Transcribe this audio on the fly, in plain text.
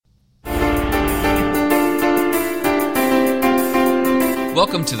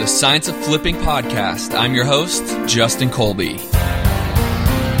Welcome to the Science of Flipping podcast. I'm your host, Justin Colby.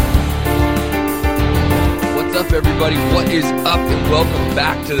 What's up, everybody? What is up? And welcome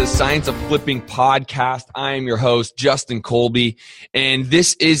back to the Science of Flipping podcast. I am your host, Justin Colby, and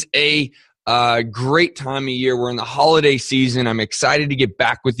this is a great time of year. We're in the holiday season. I'm excited to get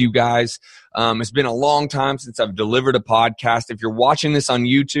back with you guys. It's been a long time since I've delivered a podcast. If you're watching this on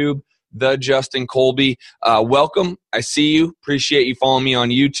YouTube, the Justin Colby, welcome. I see you. Appreciate you following me on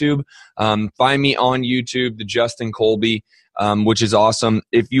YouTube. Find me on YouTube, the Justin Colby, which is awesome.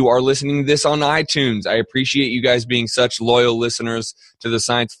 If you are listening to this on iTunes, I appreciate you guys being such loyal listeners to the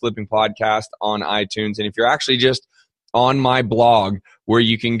Science Flipping podcast on iTunes. And if you're actually just on my blog, where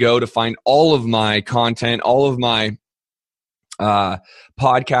you can go to find all of my content, all of my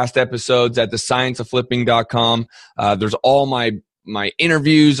podcast episodes at thescienceofflipping.com. There's all my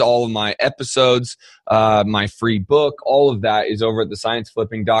interviews, all of my episodes, my free book, all of that is over at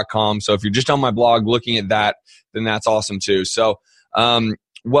thescienceofflipping.com. So if you're just on my blog looking at that, then that's awesome too. So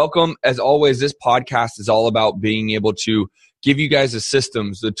welcome. As always, this podcast is all about being able to give you guys the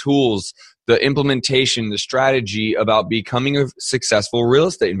systems, the tools, the implementation, the strategy about becoming a successful real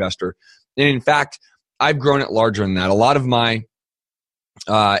estate investor. And in fact, I've grown it larger than that. A lot of my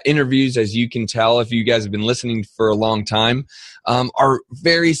interviews, as you can tell, if you guys have been listening for a long time, are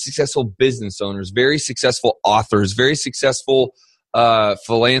very successful business owners, very successful authors, very successful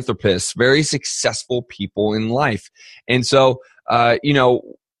philanthropists, very successful people in life. And so, I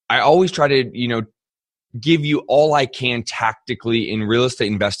always try to, give you all I can tactically in real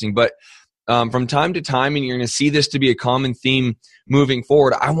estate investing. But from time to time, and you're going to see this to be a common theme moving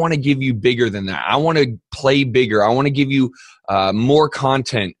forward, I want to give you bigger than that. I want to play bigger. I want to give you more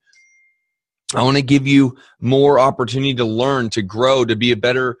content. I want to give you more opportunity to learn, to grow, to be a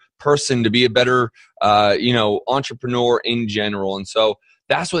better person, to be a better, entrepreneur in general. And so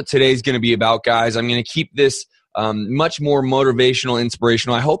that's what today's going to be about, guys. I'm going to keep this much more motivational,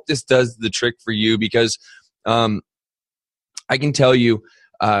 inspirational. I hope this does the trick for you because I can tell you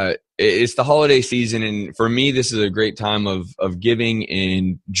it's the holiday season. And for me, this is a great time of giving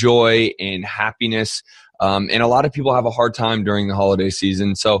and joy and happiness. And a lot of people have a hard time during the holiday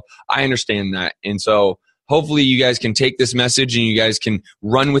season. So I understand that. And so hopefully you guys can take this message and you guys can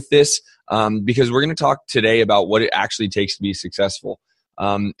run with this because we're going to talk today about what it actually takes to be successful.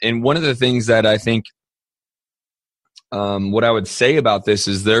 And one of the things that I think what I would say about this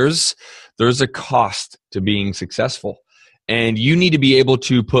is there's a cost to being successful. And you need to be able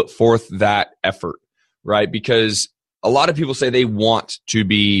to put forth that effort, right? Because a lot of people say they want to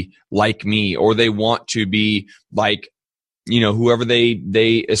be like me or they want to be like, whoever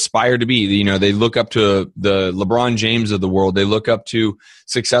they aspire to be. They look up to the LeBron James of the world. They look up to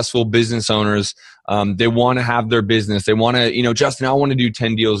successful business owners. They want to have their business. They want to, Justin, I want to do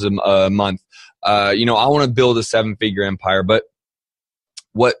 10 deals a month. I want to build a 7-figure empire. But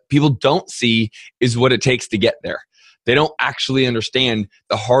what people don't see is what it takes to get there. They don't actually understand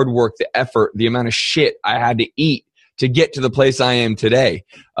the hard work, the effort, the amount of shit I had to eat to get to the place I am today.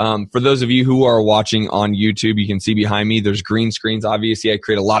 For those of you who are watching on YouTube, you can see behind me, there's green screens. Obviously, I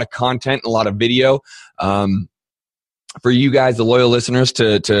create a lot of content, a lot of video for you guys, the loyal listeners,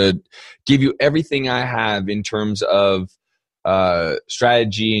 to give you everything I have in terms of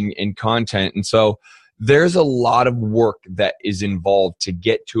strategy and content. And so there's a lot of work that is involved to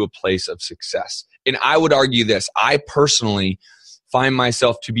get to a place of success. And I would argue this. I personally find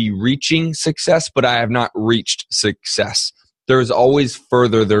myself to be reaching success, but I have not reached success. There's always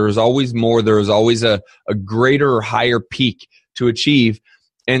further. There's always more. There's always a greater or higher peak to achieve.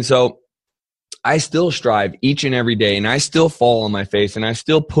 And so I still strive each and every day, and I still fall on my face, and I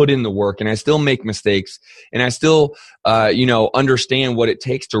still put in the work, and I still make mistakes, and I still, understand what it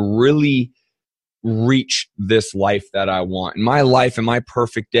takes to really reach this life that I want. And my life and my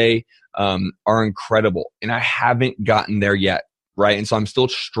perfect day are incredible, and I haven't gotten there yet, right? And so I'm still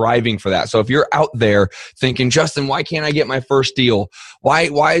striving for that. So if you're out there thinking, Justin, why can't I get my first deal?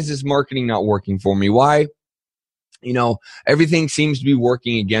 Why is this marketing not working for me? Why? Everything seems to be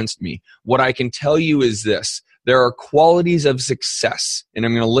working against me. What I can tell you is this. There are qualities of success, and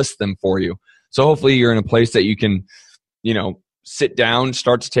I'm going to list them for you. So hopefully you're in a place that you can, sit down,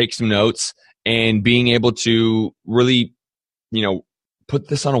 start to take some notes, and being able to really, put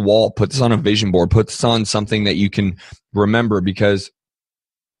this on a wall, put this on a vision board, put this on something that you can remember, because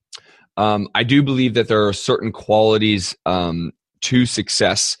I do believe that there are certain qualities to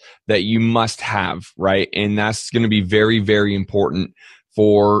success that you must have, right? And that's going to be very, very important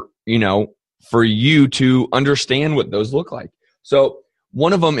for you to understand what those look like. So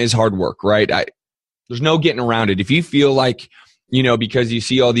one of them is hard work, right? There's no getting around it. If you feel like because you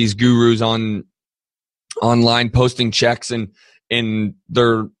see all these gurus online posting checks and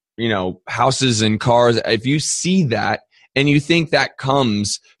their, houses and cars. If you see that and you think that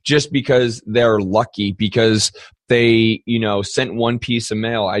comes just because they're lucky, because they, sent one piece of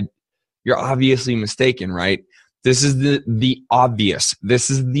mail, you're obviously mistaken, right? This is the obvious. This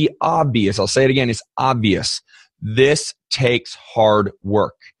is the obvious. I'll say it again. It's obvious. This takes hard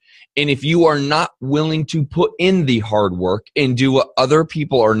work. And if you are not willing to put in the hard work and do what other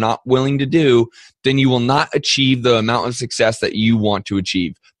people are not willing to do, then you will not achieve the amount of success that you want to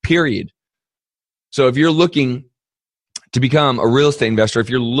achieve, period. So if you're looking to become a real estate investor, if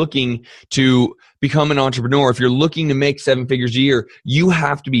you're looking to become an entrepreneur, if you're looking to make 7 figures a year, you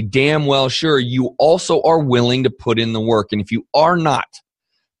have to be damn well sure you also are willing to put in the work. And if you are not,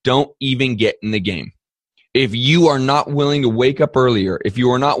 don't even get in the game. If you are not willing to wake up earlier, if you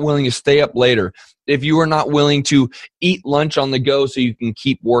are not willing to stay up later, if you are not willing to eat lunch on the go so you can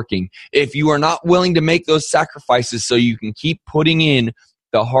keep working, if you are not willing to make those sacrifices so you can keep putting in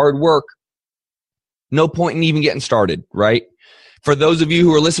the hard work, no point in even getting started, right? For those of you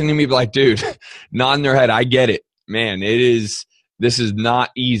who are listening to me, be like, dude, nodding their head, I get it. Man, this is not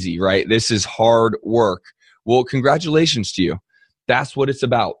easy, right? This is hard work. Well, congratulations to you. That's what it's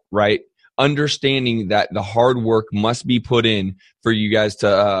about, right? Understanding that the hard work must be put in for you guys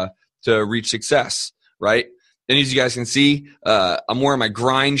to reach success, right? And as you guys can see, I'm wearing my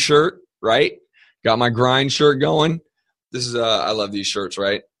grind shirt, right? Got my grind shirt going. This is I love these shirts,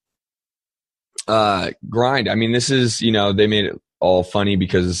 right? Grind. I mean, this is, they made it all funny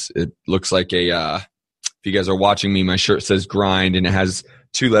because it looks like if you guys are watching me, my shirt says grind and it has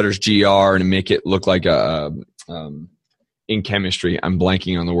 2 letters GR and make it look like in chemistry, I'm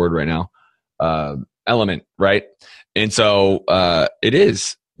blanking on the word right now. Element, right? And so it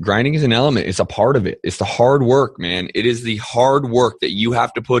is. Grinding is an element. It's a part of it. It's the hard work, man. It is the hard work that you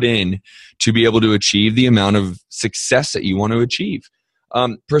have to put in to be able to achieve the amount of success that you want to achieve.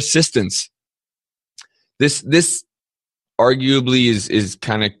 Persistence. This arguably is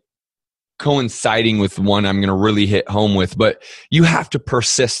kind of coinciding with one I'm going to really hit home with, but you have to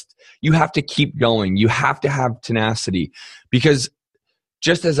persist. You have to keep going. You have to have tenacity because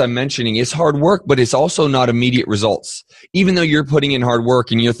just as I'm mentioning, it's hard work, but it's also not immediate results. Even though you're putting in hard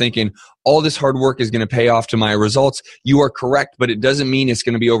work and you're thinking all this hard work is going to pay off to my results, you are correct, but it doesn't mean it's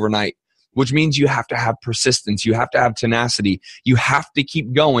going to be overnight, which means you have to have persistence. You have to have tenacity. You have to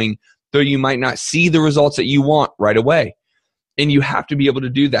keep going, though you might not see the results that you want right away. And you have to be able to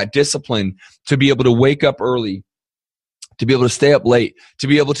do that. Discipline, to be able to wake up early, to be able to stay up late, to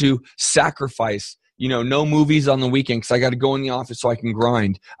be able to sacrifice, no movies on the weekend because I got to go in the office so I can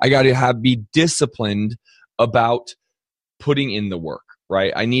grind. I got to be disciplined about putting in the work,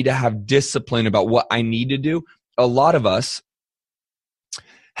 right? I need to have discipline about what I need to do. A lot of us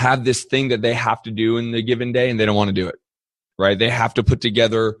have this thing that they have to do in the given day and they don't want to do it, right? They have to put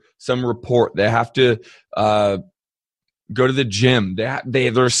together some report. They have to go to the gym.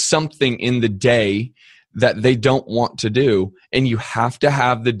 There's something in the day that they don't want to do. And you have to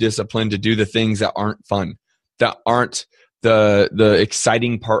have the discipline to do the things that aren't fun, that aren't the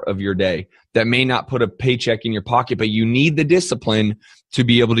exciting part of your day, that may not put a paycheck in your pocket, but you need the discipline to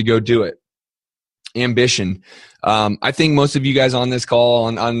be able to go do it. Ambition. I think most of you guys on this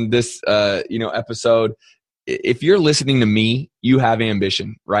call, on this episode, if you're listening to me, you have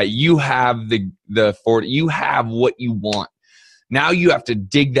ambition, right? You have you have what you want. Now you have to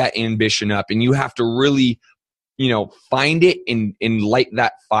dig that ambition up and you have to really, find it and light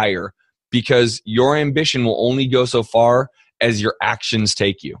that fire because your ambition will only go so far as your actions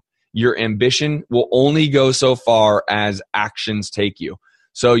take you. Your ambition will only go so far as actions take you.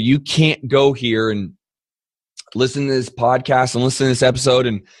 So you can't go here and listen to this podcast and listen to this episode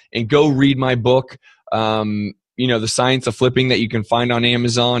and go read my book, The Science of Flipping, that you can find on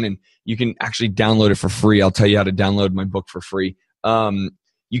Amazon, and you can actually download it for free. I'll tell you how to download my book for free.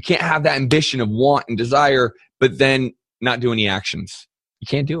 You can't have that ambition of want and desire, but then not do any actions. You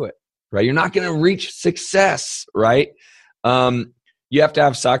can't do it, right? You're not going to reach success, right? You have to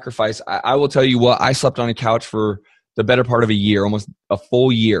have sacrifice. I will tell you what, I slept on a couch for the better part of a year, almost a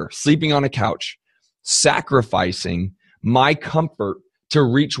full year, sleeping on a couch, sacrificing my comfort to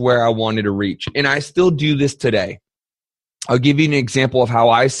reach where I wanted to reach. And I still do this today. I'll give you an example of how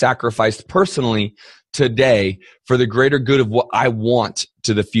I sacrificed personally today for the greater good of what I want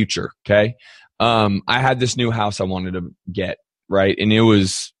to the future, okay? I had this new house I wanted to get, right? And it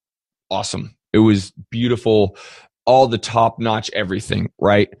was awesome. It was beautiful, all the top-notch everything,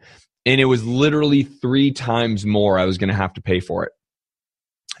 right? And it was literally 3 times more I was going to have to pay for it.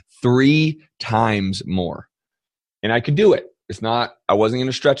 3 times more. And I could do it. I wasn't going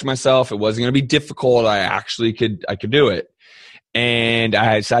to stretch myself. It wasn't going to be difficult. I could do it. And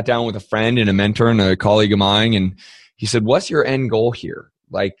I sat down with a friend and a mentor and a colleague of mine, and he said, what's your end goal here?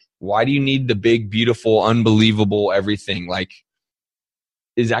 Like, why do you need the big, beautiful, unbelievable everything? Like,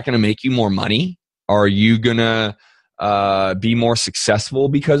 is that going to make you more money? Are you going to be more successful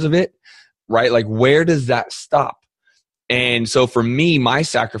because of it? Right? Like, where does that stop? And so for me, my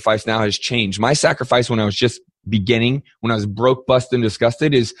sacrifice now has changed. My sacrifice when I was just beginning, when I was broke, busted, and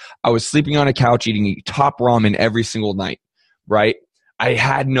disgusted, is I was sleeping on a couch eating top ramen every single night, right? I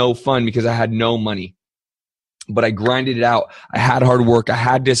had no fun because I had no money, but I grinded it out. I had hard work. I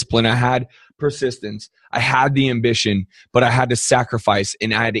had discipline. I had persistence. I had the ambition, but I had to sacrifice,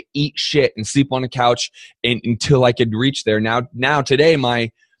 and I had to eat shit and sleep on a couch until I could reach there. Now today,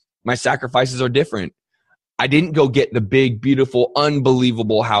 my sacrifices are different. I didn't go get the big, beautiful,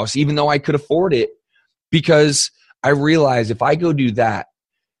 unbelievable house, even though I could afford it, because I realized if I go do that,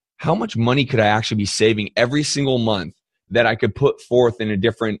 how much money could I actually be saving every single month that I could put forth in a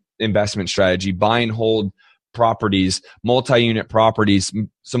different investment strategy, buy and hold properties, multi-unit properties,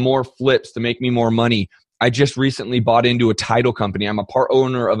 some more flips to make me more money. I just recently bought into a title company. I'm a part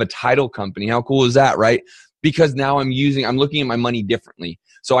owner of a title company. How cool is that, right? Because now I'm looking at my money differently.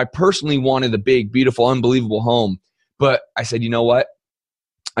 So I personally wanted the big, beautiful, unbelievable home, but I said, you know what?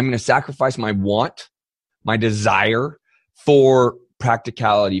 I'm going to sacrifice my want, my desire for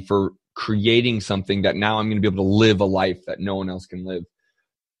practicality, for creating something that now I'm going to be able to live a life that no one else can live.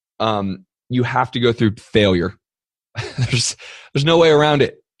 You have to go through failure. There's no way around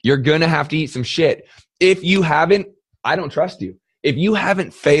it. You're going to have to eat some shit. If you haven't, I don't trust you. If you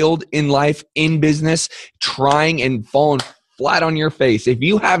haven't failed in life, in business, trying and fallen flat on your face, if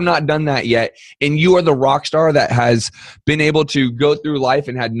you have not done that yet, and you are the rock star that has been able to go through life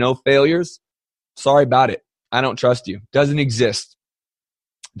and had no failures, sorry about it. I don't trust you. Doesn't exist.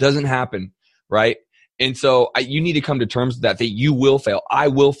 Doesn't happen, right? And so you need to come to terms with that you will fail. I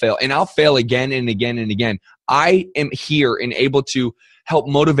will fail, and I'll fail again and again and again. I am here and able to help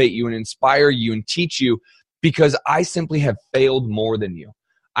motivate you and inspire you and teach you because I simply have failed more than you.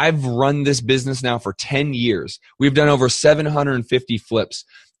 I've run this business now for 10 years. We've done over 750 flips,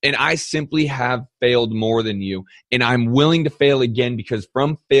 and I simply have failed more than you. And I'm willing to fail again because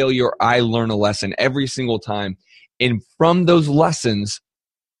from failure, I learn a lesson every single time. And from those lessons,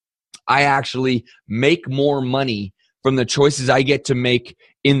 I actually make more money from the choices I get to make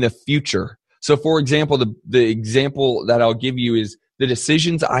in the future. So for example, the example that I'll give you is the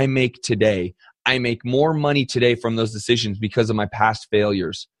decisions I make today. I make more money today from those decisions because of my past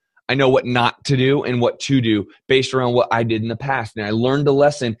failures. I know what not to do and what to do based around what I did in the past. And I learned a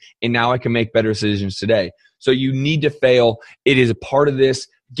lesson, and now I can make better decisions today. So you need to fail. It is a part of this.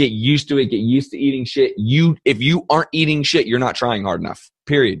 Get used to it. Get used to eating shit. If you aren't eating shit, you're not trying hard enough,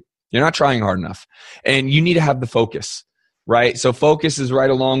 period. You're not trying hard enough. And you need to have the focus, right? So focus is right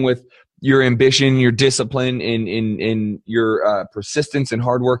along with your ambition, your discipline, and your persistence and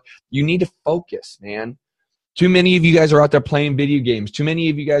hard work. You need to focus, man. Too many of you guys are out there playing video games. Too many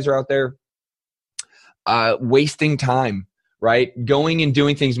of you guys are out there wasting time, right? Going and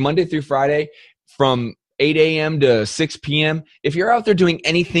doing things Monday through Friday from 8 a.m. to 6 p.m. If you're out there doing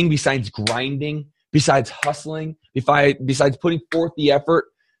anything besides grinding, besides hustling, besides putting forth the effort,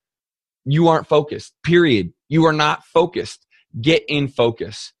 you aren't focused, period. You are not focused. Get in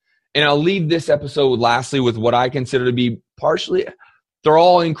focus. And I'll leave this episode lastly with what I consider to be partially, they're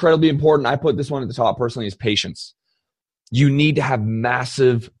all incredibly important. I put this one at the top personally is patience. You need to have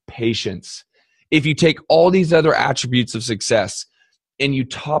massive patience. If you take all these other attributes of success and you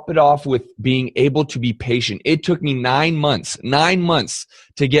top it off with being able to be patient, it took me 9 months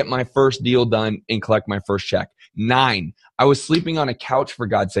to get my first deal done and collect my first check. 9. I was sleeping on a couch, for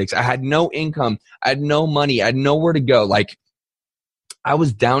God's sakes. I had no income. I had no money. I had nowhere to go. Like, I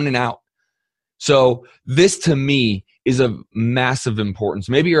was down and out. So this to me is of massive importance.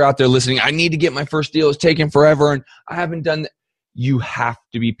 Maybe you're out there listening. I need to get my first deal. It's taken forever and I haven't done that. You have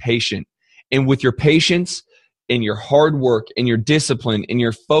to be patient. And with your patience and your hard work and your discipline and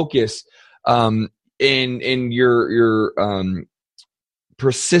your focus and your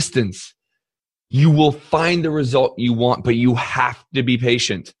persistence, you will find the result you want, but you have to be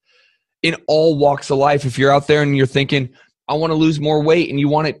patient in all walks of life. If you're out there and you're thinking, I want to lose more weight and you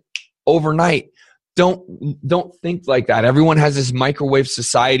want it overnight, don't think like that. Everyone has this microwave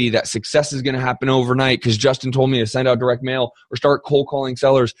society that success is going to happen overnight because Justin told me to send out direct mail or start cold calling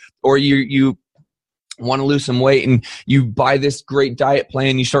sellers, or you want to lose some weight and you buy this great diet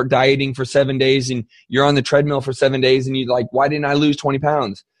plan. You start dieting for 7 days and you're on the treadmill for 7 days and you're like, why didn't I lose 20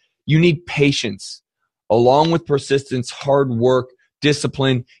 pounds? You need patience. along with persistence, hard work,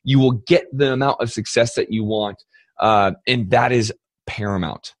 discipline, you will get the amount of success that you want. And that is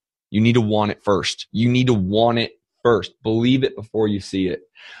paramount. You need to want it first. You need to want it first. Believe it before you see it.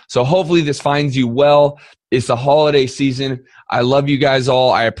 So hopefully this finds you well. It's the holiday season. I love you guys all.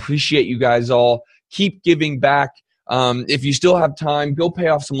 I appreciate you guys all. Keep giving back. If you still have time, go pay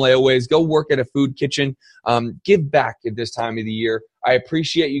off some layaways. Go work at a food kitchen. Give back at this time of the year. I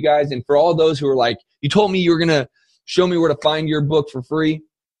appreciate you guys. And for all those who are like, you told me you were going to show me where to find your book for free,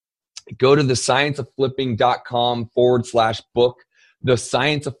 go to thescienceofflipping.com/book,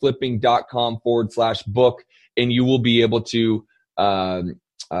 thescienceofflipping.com/book, and you will be able to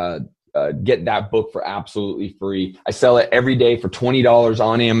get that book for absolutely free. I sell it every day for $20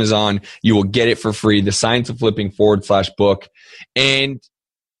 on Amazon. You will get it for free, thescienceofflipping.com/book. And,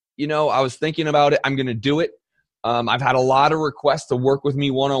 you know, I was thinking about it. I'm going to do it. I've had a lot of requests to work with me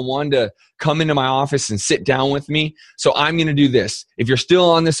one-on-one, to come into my office and sit down with me. So I'm going to do this. If you're still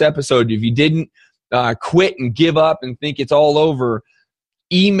on this episode, if you didn't quit and give up and think it's all over,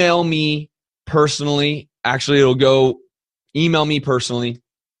 email me personally. Actually, email me personally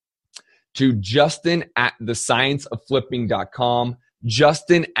to Justin@thescienceofflipping.com.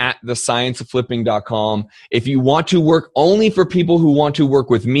 Justin@thescienceofflipping.com. If you want to work only for people who want to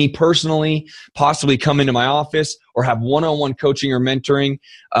work with me personally, possibly come into my office or have one-on-one coaching or mentoring,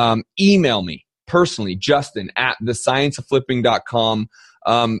 email me personally, Justin@thescienceofflipping.com.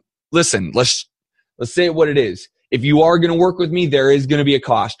 Listen, let's say what it is. If you are going to work with me, there is going to be a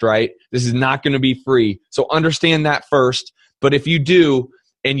cost, right? This is not going to be free. So understand that first. But if you do,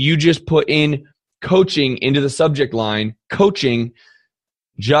 and you just put in coaching into the subject line, coaching,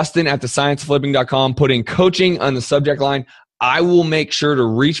 Justin@thescienceofflipping.com, put in coaching on the subject line, I will make sure to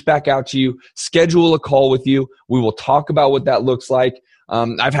reach back out to you, schedule a call with you. We will talk about what that looks like.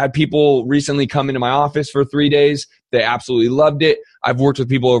 I've had people recently come into my office for 3 days. They absolutely loved it. I've worked with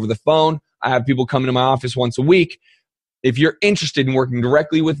people over the phone. I have people come into my office once a week. If you're interested in working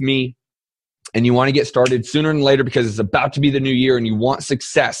directly with me and you want to get started sooner than later because it's about to be the new year and you want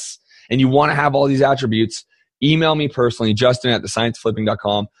success and you want to have all these attributes, email me personally,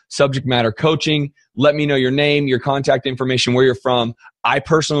 Justin@thescienceofflipping.com. Subject matter coaching. Let me know your name, your contact information, where you're from. I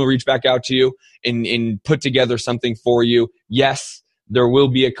personally reach back out to you and put together something for you. Yes, there will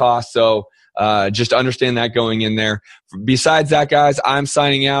be a cost, so just understand that going in there. Besides that, guys, I'm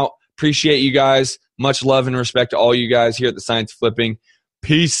signing out. Appreciate you guys. Much love and respect to all you guys here at The Science of Flipping.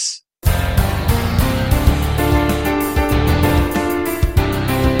 Peace.